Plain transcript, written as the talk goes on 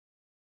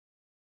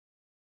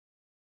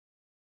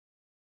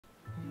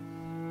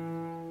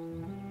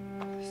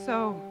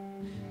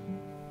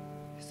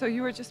So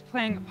you were just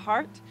playing a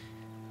part?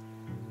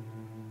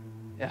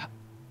 Yeah.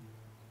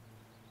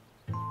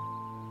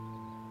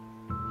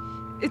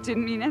 It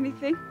didn't mean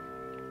anything?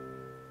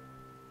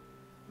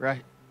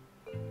 Right.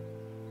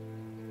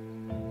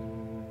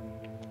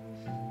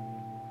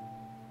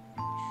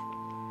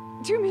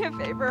 Do me a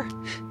favor.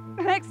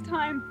 The next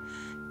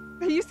time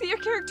that you see your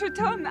character,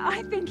 tell him that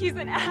I think he's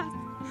an ass.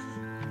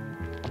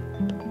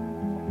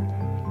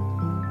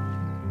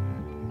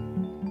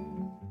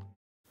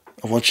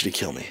 I want you to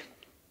kill me.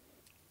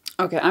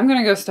 Okay, I'm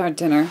gonna go start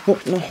dinner.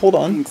 Oh, no, hold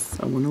on. Thanks.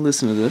 I want to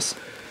listen to this.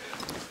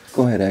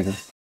 Go ahead,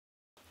 Agnes.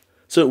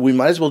 So we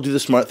might as well do the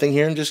smart thing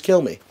here and just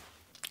kill me.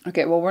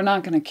 Okay, well, we're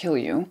not gonna kill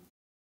you.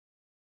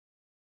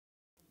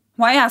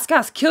 Why ask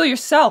us? Kill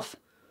yourself.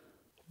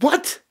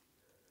 What?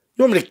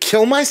 You want me to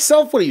kill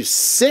myself? What are you,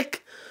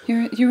 sick?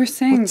 You were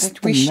saying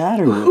that we should.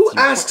 Matter with Who you?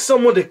 asked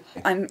someone to...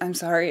 I'm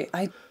sorry.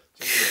 I'm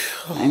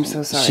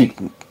so sorry.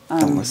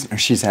 Don't listen to her.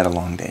 She's had a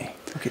long day.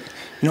 Okay.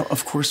 You know,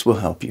 of course we'll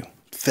help you.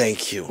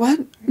 Thank you.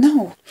 What?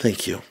 No.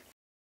 Thank you.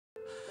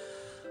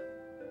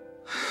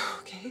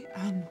 Okay,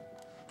 I'm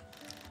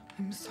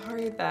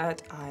sorry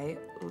that I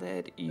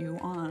led you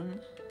on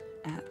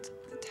at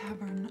the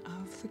Tavern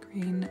of the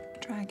Green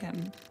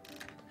Dragon.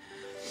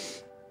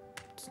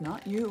 It's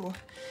not you.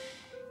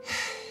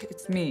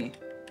 It's me.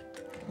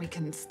 We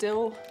can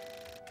still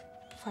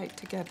fight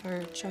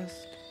together,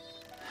 just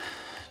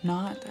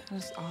not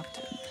as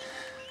often.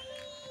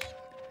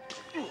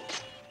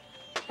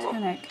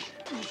 Tannic,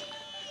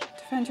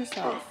 defend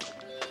yourself.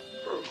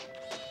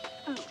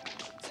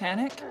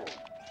 Tannic?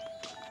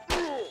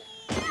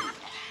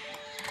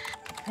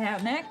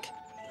 Tannic?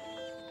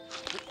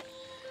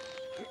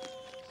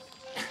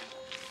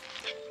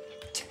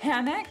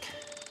 Tannic?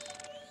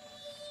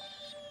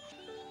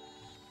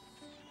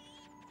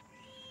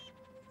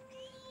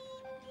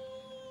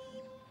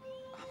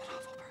 I'm an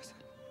awful person.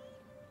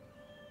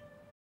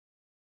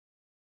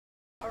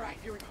 All right,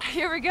 here we go.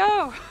 Here we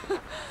go.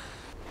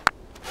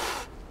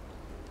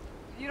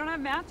 You don't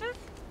have matches?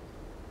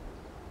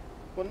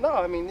 Well, no,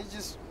 I mean, you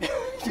just...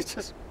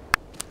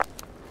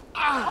 Oh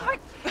my...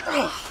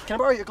 Can I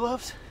borrow your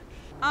gloves?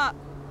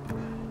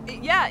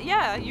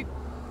 Yeah, you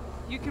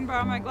can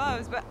borrow my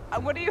gloves, but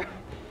what do you...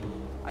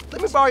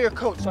 Let me borrow your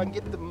coat so I can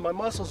get my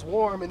muscles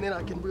warm and then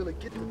I can really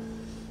get the...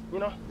 You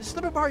know, just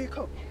let me borrow your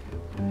coat.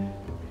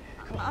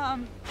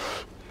 Okay.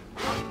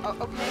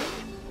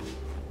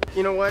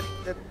 You know what?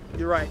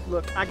 You're right.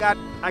 Look, I got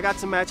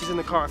some matches in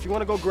the car. If you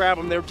want to go grab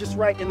them, they're just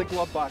right in the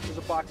glove box. There's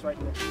a box right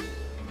in there.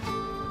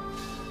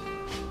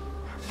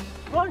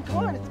 Come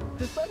on.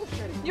 The sun's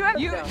setting. You have...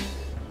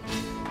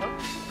 Huh?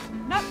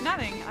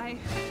 Nothing.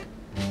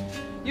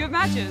 You have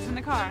matches in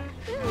the car.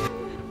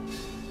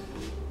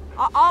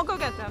 I'll go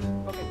get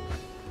them. Okay.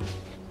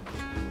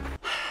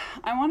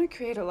 I want to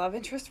create a love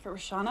interest for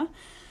Roshana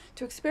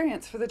to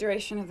experience for the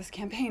duration of this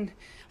campaign.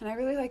 And I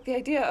really like the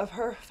idea of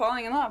her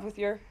falling in love with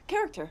your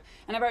character.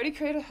 And I've already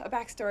created a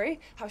backstory,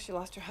 how she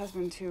lost her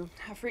husband to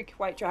a freak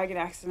white dragon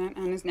accident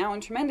and is now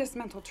in tremendous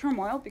mental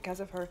turmoil because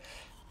of her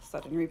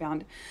sudden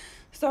rebound.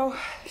 So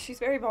she's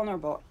very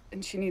vulnerable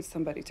and she needs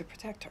somebody to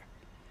protect her.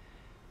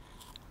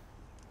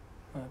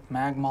 But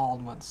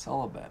Magmald went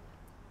celibate.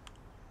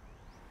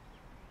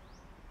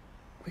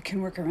 We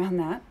can work around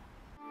that.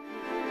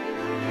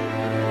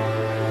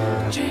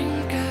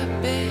 Drink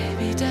up,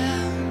 baby,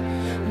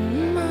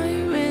 down. Are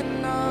you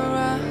in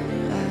alright?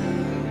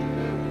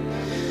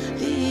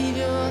 Leave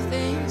your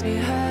things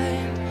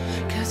behind,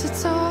 'cause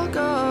it's all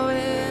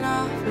going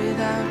off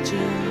without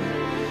you.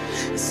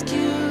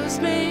 Excuse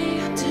me,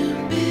 I'm too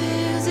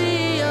busy